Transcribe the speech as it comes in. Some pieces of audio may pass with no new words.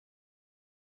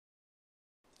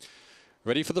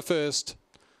Ready for the first.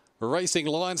 Racing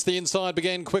Lines the inside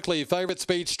began quickly. Favourite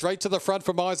Speed straight to the front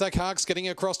from Isaac Harks, getting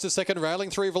across to second,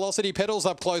 railing through Velocity Pedals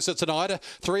up closer tonight.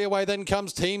 3 away then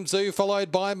comes Team Zoo,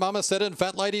 followed by Mama Said and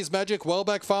Fat Lady's Magic. Well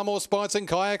back, Far More Spites and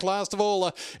Kayak last of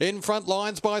all. In front,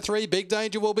 Lines by 3. Big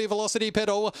Danger will be Velocity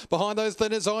Pedal. Behind those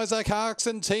then is Isaac Harks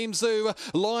and Team Zoo.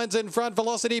 Lines in front,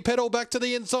 Velocity Pedal back to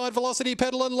the inside. Velocity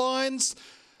Pedal and Lines.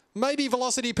 Maybe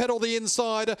Velocity Pedal the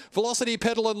inside. Velocity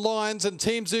Pedal and Lines, and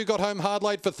Team Zoo got home hard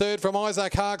late for third from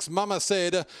Isaac Harks, Mama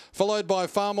Said, followed by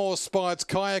Far More Spites,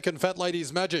 Kayak and Fat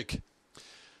Lady's Magic.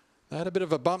 They had a bit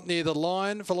of a bump near the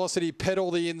line. Velocity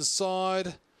Pedal the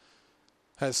inside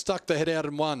has stuck the head out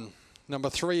and won. Number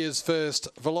 3 is first.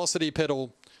 Velocity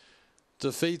Pedal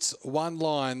defeats 1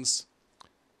 Lines,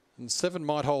 and 7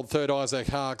 might hold third. Isaac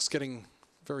Harks getting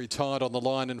very tight on the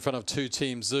line in front of 2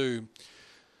 Team Zoo.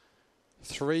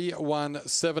 3, 1,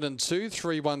 7 and 2.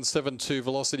 3, 1, 7, 2.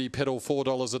 Velocity Pedal $4,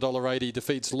 $1.80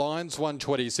 defeats Lines.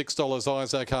 $1.20, $6.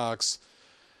 Isaac Harks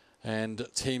and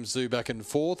Team Zoo back in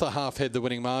fourth. A half head the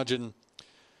winning margin.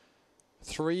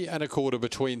 3 1/4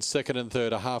 between second and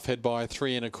third. A half head by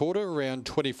 3 1/4. Around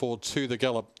 24-2 the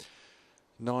gallop.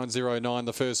 9.09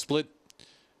 the first split.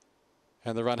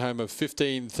 And the run home of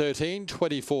 15-13,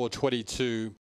 24-22.